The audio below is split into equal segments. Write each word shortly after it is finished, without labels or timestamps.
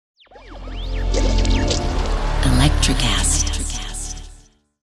Electrocast.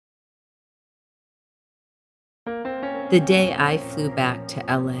 The day I flew back to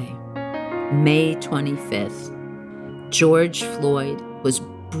LA, May 25th, George Floyd was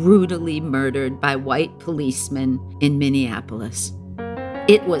brutally murdered by white policemen in Minneapolis.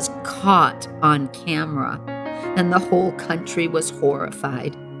 It was caught on camera, and the whole country was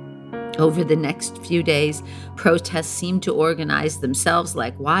horrified. Over the next few days, protests seemed to organize themselves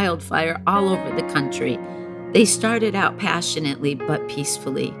like wildfire all over the country. They started out passionately but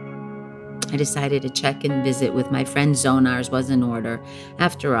peacefully. I decided to check and visit with my friend Zonar's was in order.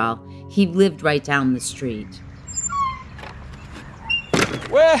 After all, he lived right down the street.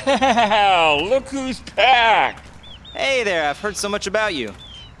 Well, look who's back. Hey there, I've heard so much about you.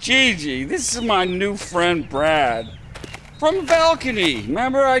 Gigi, this is my new friend Brad. From the balcony.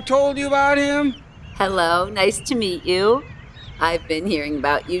 Remember I told you about him? Hello, nice to meet you. I've been hearing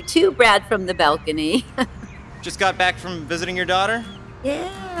about you too, Brad from the balcony. Just got back from visiting your daughter?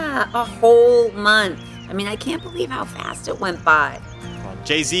 Yeah, a whole month. I mean, I can't believe how fast it went by. Well,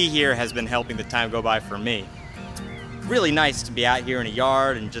 Jay-Z here has been helping the time go by for me. Really nice to be out here in a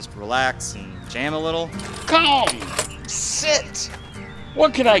yard and just relax and jam a little. Come, sit.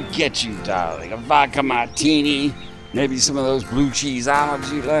 What can I get you, darling? A vodka martini? Maybe some of those blue cheese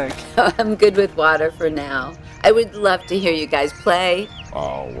olives you like? I'm good with water for now. I would love to hear you guys play.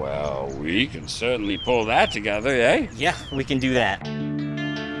 Oh, well, we can certainly pull that together, eh? Yeah, we can do that.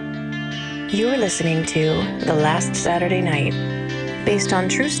 You're listening to The Last Saturday Night, based on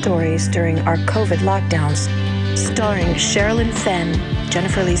true stories during our COVID lockdowns, starring Sherilyn Fenn,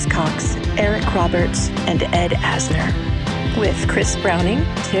 Jennifer Lee Cox, Eric Roberts, and Ed Asner. With Chris Browning,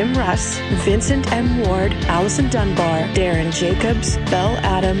 Tim Russ, Vincent M. Ward, Allison Dunbar, Darren Jacobs, Belle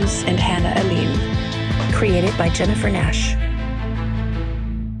Adams, and Hannah Aline. Created by Jennifer Nash.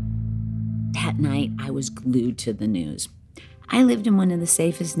 That night, I was glued to the news. I lived in one of the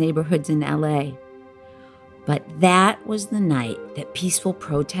safest neighborhoods in LA. But that was the night that peaceful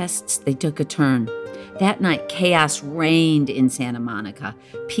protests, they took a turn. That night, chaos reigned in Santa Monica.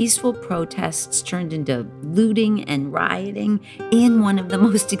 Peaceful protests turned into looting and rioting in one of the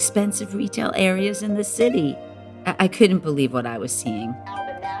most expensive retail areas in the city. I couldn't believe what I was seeing.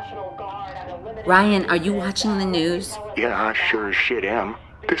 Ryan, are you watching the news? Yeah, I sure as shit am.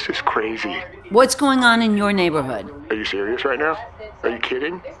 This is crazy. What's going on in your neighborhood? Are you serious right now? Are you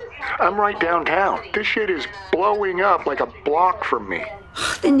kidding? I'm right downtown. This shit is blowing up like a block from me.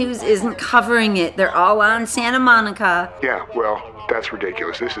 The news isn't covering it. They're all on Santa Monica. Yeah, well, that's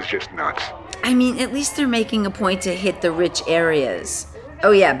ridiculous. This is just nuts. I mean, at least they're making a point to hit the rich areas.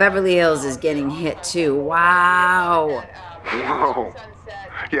 Oh yeah, Beverly Hills is getting hit too. Wow. Whoa.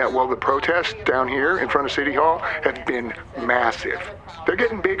 Yeah, well, the protests down here in front of City Hall have been massive. They're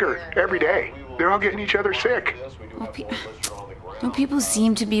getting bigger every day. They're all getting each other sick. Well, people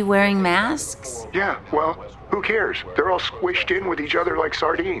seem to be wearing masks. Yeah, well, who cares? They're all squished in with each other like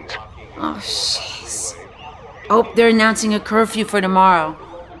sardines. Oh, jeez. Oh, they're announcing a curfew for tomorrow.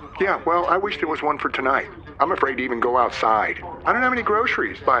 Yeah, well, I wish there was one for tonight. I'm afraid to even go outside. I don't have any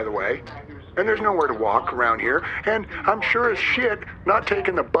groceries, by the way. And there's nowhere to walk around here. And I'm sure as shit not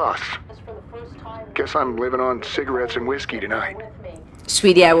taking the bus. Guess I'm living on cigarettes and whiskey tonight.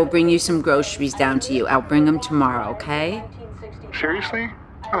 Sweetie, I will bring you some groceries down to you. I'll bring them tomorrow, okay? Seriously?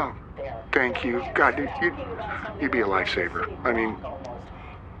 Oh, thank you. God, you'd be a lifesaver. I mean,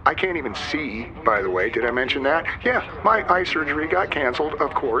 I can't even see, by the way. Did I mention that? Yeah, my eye surgery got canceled,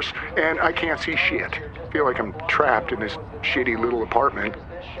 of course, and I can't see shit. I feel like I'm trapped in this shitty little apartment.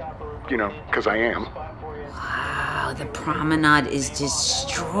 You know, because I am. Wow, the promenade is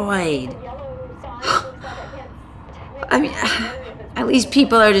destroyed. I mean, at least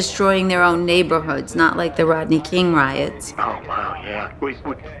people are destroying their own neighborhoods, not like the Rodney King riots. Oh, wow, yeah. Wait,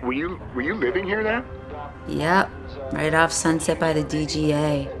 were you living here then? Yep, right off Sunset by the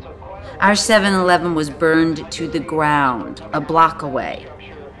DGA. Our 7-Eleven was burned to the ground, a block away.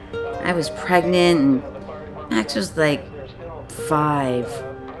 I was pregnant and Max was like 5.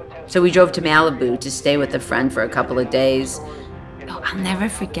 So we drove to Malibu to stay with a friend for a couple of days. Oh, I'll never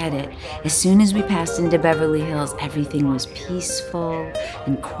forget it. As soon as we passed into Beverly Hills, everything was peaceful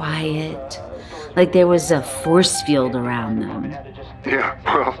and quiet. Like there was a force field around them. Yeah,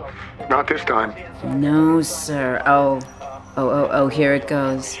 well, not this time. No, sir. Oh, here it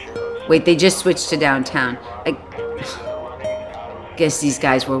goes. Wait, they just switched to downtown. I guess these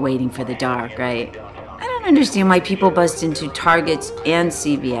guys were waiting for the dark, right? I don't understand why people bust into Targets and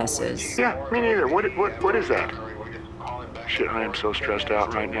CVS's. Yeah, me neither. What is that? Shit, I am so stressed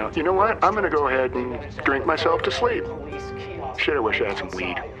out right now. You know what? I'm gonna go ahead and drink myself to sleep. Shit, I wish I had some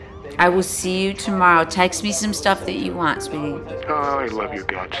weed. I will see you tomorrow. Text me some stuff that you want, sweetie. Oh, I love your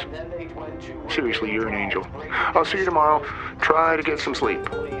guts. Seriously, you're an angel. I'll see you tomorrow. Try to get some sleep.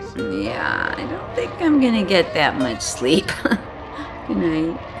 Yeah, I don't think I'm gonna get that much sleep. Good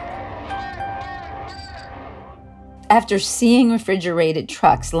night. After seeing refrigerated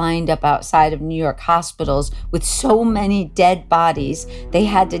trucks lined up outside of New York hospitals with so many dead bodies, they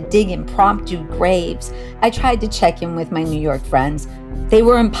had to dig impromptu graves. I tried to check in with my New York friends. They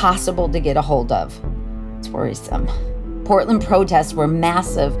were impossible to get a hold of. It's worrisome. Portland protests were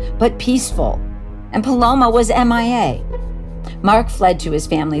massive but peaceful, and Paloma was MIA. Mark fled to his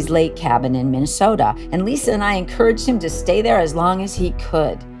family's lake cabin in Minnesota, and Lisa and I encouraged him to stay there as long as he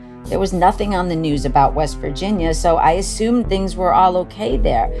could. There was nothing on the news about West Virginia, so I assumed things were all okay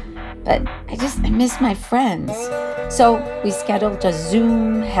there. But I miss my friends. So we scheduled a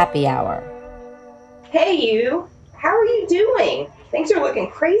Zoom happy hour. Hey, you. How are you doing? Things are looking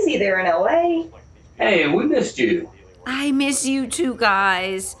crazy there in LA. Hey, we missed you. I miss you too,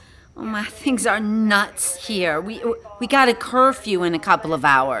 guys. Oh my, things are nuts here. We got a curfew in a couple of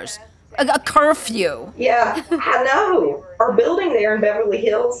hours. A curfew. Yeah, I know. Our building there in Beverly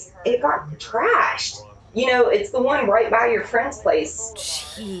Hills, it got trashed. You know, it's the one right by your friend's place.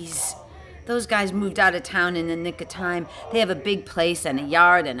 Jeez. Those guys moved out of town in the nick of time. They have a big place and a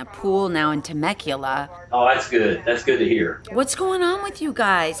yard and a pool now in Temecula. Oh, that's good. That's good to hear. What's going on with you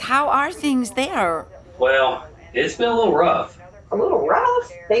guys? How are things there? Well, it's been a little rough. A little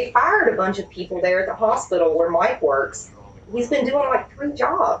rough? They fired a bunch of people there at the hospital where Mike works. He's been doing like 3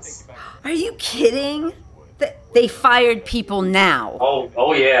 jobs. Are you kidding? They fired people now.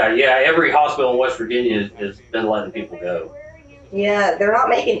 Oh yeah. Every hospital in West Virginia has been letting people go. Yeah, they're not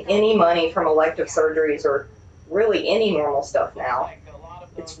making any money from elective surgeries or really any normal stuff now.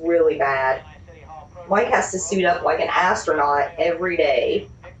 It's really bad. Mike has to suit up like an astronaut every day.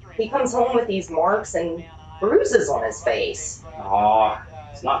 He comes home with these marks and bruises on his face. Oh,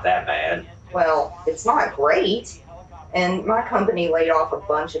 it's not that bad. Well, it's not great. And my company laid off a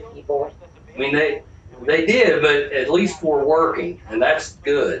bunch of people. I mean, they did, but at least we're working, and that's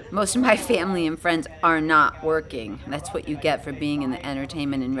good. Most of my family and friends are not working. That's what you get for being in the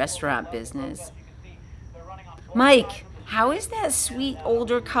entertainment and restaurant business. Mike, how is that sweet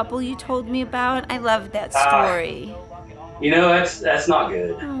older couple you told me about? I love that story. You know, that's not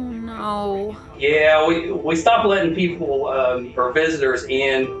good. Oh, no. Yeah, we stopped letting people or visitors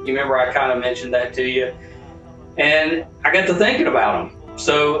in. You remember I kind of mentioned that to you? And I got to thinking about them.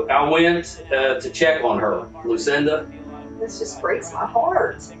 So I went to check on her, Lucinda. This just breaks my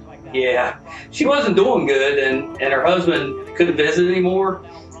heart. Yeah, she wasn't doing good, and her husband couldn't visit anymore.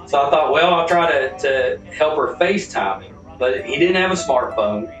 So I thought, well, I'll try to help her FaceTime him. But he didn't have a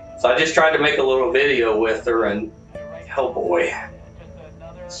smartphone. So I just tried to make a little video with her, and oh boy.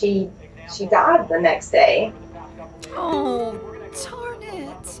 She died the next day. Oh, darn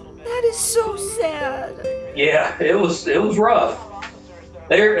it. That is so sad. Yeah, it was rough.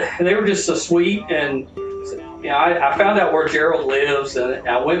 They were just so sweet, and you know, I found out where Gerald lives, and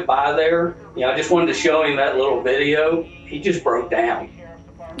I went by there. You know, I just wanted to show him that little video. He just broke down.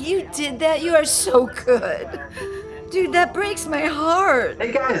 You did that? You are so good. Dude, that breaks my heart.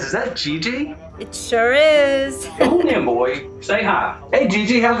 Hey guys, is that Gigi? It sure is. Come on in, boy. Say hi. Hey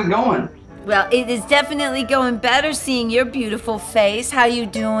Gigi, how's it going? Well, it is definitely going better seeing your beautiful face. How you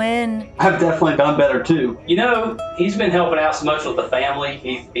doing? I've definitely done better too. You know, he's been helping out so much with the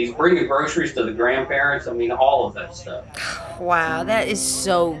family. He's bringing groceries to the grandparents. I mean, all of that stuff. Wow, that is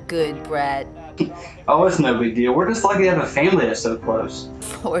so good, Brett. Oh, it's no big deal. We're just lucky to have a family that's so close.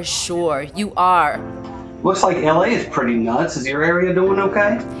 For sure, you are. Looks like LA is pretty nuts. Is your area doing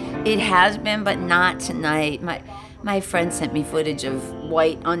okay? It has been, but not tonight. My friend sent me footage of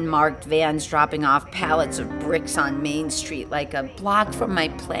white unmarked vans dropping off pallets of bricks on Main Street like a block from my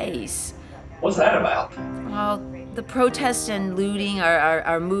place. What's that about? Well, the protests and looting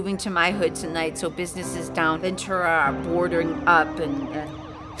are moving to my hood tonight, so businesses down Ventura are boarding up and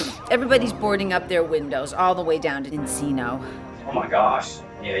everybody's boarding up their windows all the way down to Encino. Oh my gosh.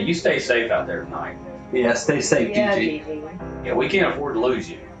 Yeah, you stay safe out there tonight. Yeah, stay safe, Yeah, Gigi. Gigi. Yeah, we can't afford to lose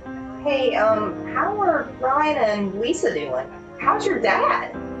you. Hey, how are Ryan and Lisa doing? How's your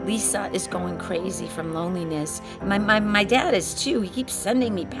dad? Lisa is going crazy from loneliness. My dad is too. He keeps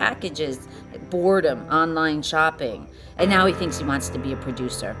sending me packages, boredom, online shopping. And now he thinks he wants to be a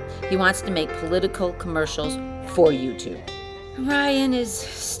producer. He wants to make political commercials for YouTube. Ryan is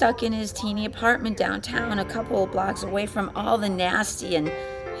stuck in his teeny apartment downtown, a couple of blocks away from all the nasty, and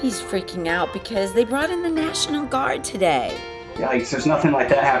he's freaking out because they brought in the National Guard today. Yikes, there's nothing like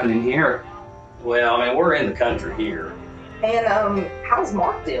that happening here. Well, I mean, we're in the country here. And, how's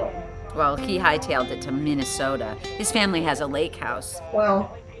Mark doing? Well, he hightailed it to Minnesota. His family has a lake house.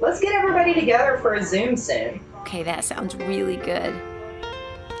 Well, let's get everybody together for a Zoom soon. Okay, that sounds really good.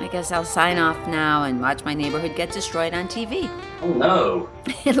 I guess I'll sign off now and watch my neighborhood get destroyed on TV. Oh no.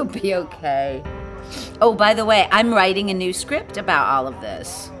 It'll be okay. Oh, by the way, I'm writing a new script about all of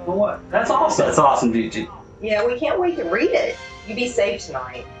this. Well, what? That's awesome. That's awesome, Gigi. Yeah, we can't wait to read it. You be safe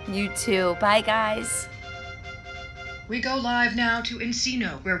tonight. You too. Bye, guys. We go live now to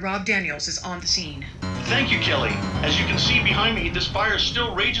Encino, where Rob Daniels is on the scene. Thank you, Kelly. As you can see behind me, this fire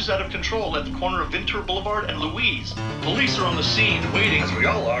still rages out of control at the corner of Ventura Boulevard and Louise. Police are on the scene, waiting, as we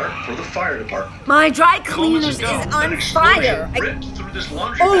all are, for the fire department. My dry cleaners is on fire. Ripped through this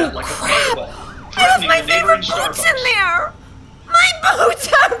laundromat like a fireball. I left my favorite boots in there. My boots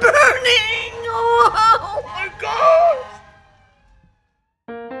are burning. Oh my God.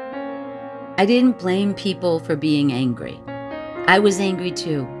 I didn't blame people for being angry. I was angry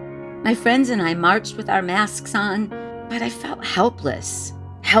too. My friends and I marched with our masks on, but I felt helpless.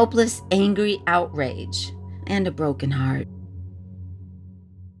 Helpless, angry outrage, and a broken heart.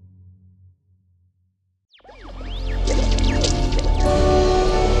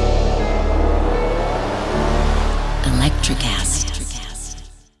 Electricast.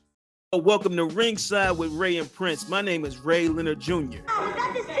 Welcome to Ringside with Ray and Prince. My name is Ray Leonard Jr. Oh, was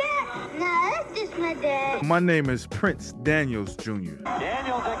that the set? No, that's just my dad. My name is Prince Daniels Jr.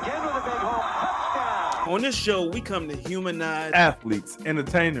 Daniels again with a big home touchdown. On this show, we come to humanize athletes,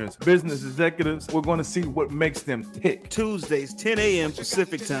 entertainers, business executives. We're going to see what makes them tick. Tuesdays, 10 a.m.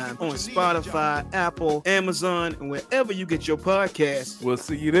 Pacific time on Spotify, Apple, Amazon, and wherever you get your podcasts. We'll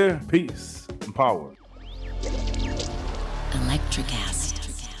see you there. Peace and power. Electricast.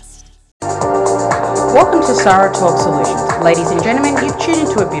 Welcome to Sarah Talk Solutions. Ladies and gentlemen, you've tuned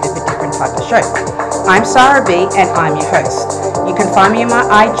into a bit of a different type of show. I'm Sarah B and I'm your host. You can find me on my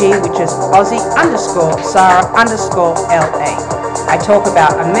IG, which is Aussie_Sarah_LA. I talk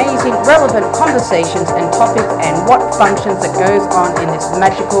about amazing, relevant conversations and topics and what functions that goes on in this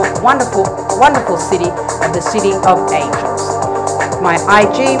magical, wonderful, wonderful city of the City of Angels. My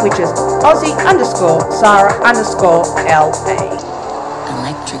IG, which is Aussie_Sarah_LA.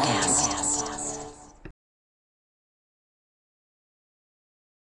 Electric.